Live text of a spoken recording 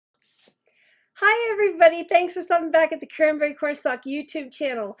Hi everybody, thanks for stopping back at the Cranberry Cornstalk YouTube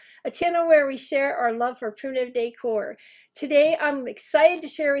channel, a channel where we share our love for primitive decor. Today I'm excited to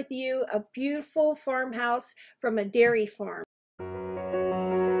share with you a beautiful farmhouse from a dairy farm.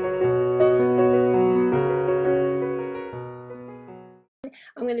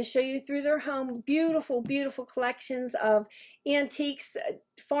 I'm going to show you through their home. Beautiful, beautiful collections of antiques,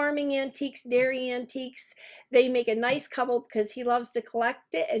 farming antiques, dairy antiques. They make a nice couple because he loves to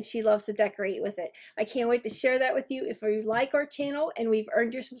collect it and she loves to decorate with it. I can't wait to share that with you. If you like our channel and we've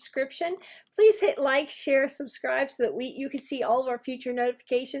earned your subscription, please hit like, share, subscribe so that you can see all of our future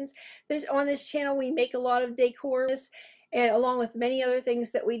notifications. On this channel, we make a lot of decor, and along with many other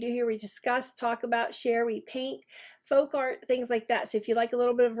things that we do here. We discuss, talk about, share, we paint, folk art, things like that. So if you like a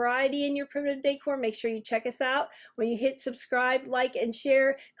little bit of variety in your primitive decor, make sure you check us out. When you hit subscribe, like, and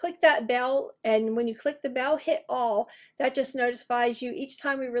share, click that bell, and when you click the bell, hit all. That just notifies you each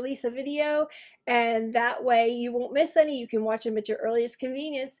time we release a video, and that way you won't miss any. You can watch them at your earliest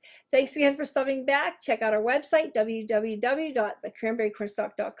convenience. Thanks again for stopping back. Check out our website,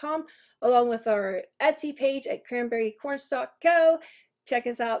 www.thecranberrycornstalk.com, along with our Etsy page at Cranberry Cornstalk Co. Check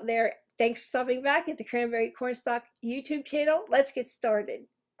us out there. Thanks for stopping back at the Cranberry Cornstalk YouTube channel. Let's get started.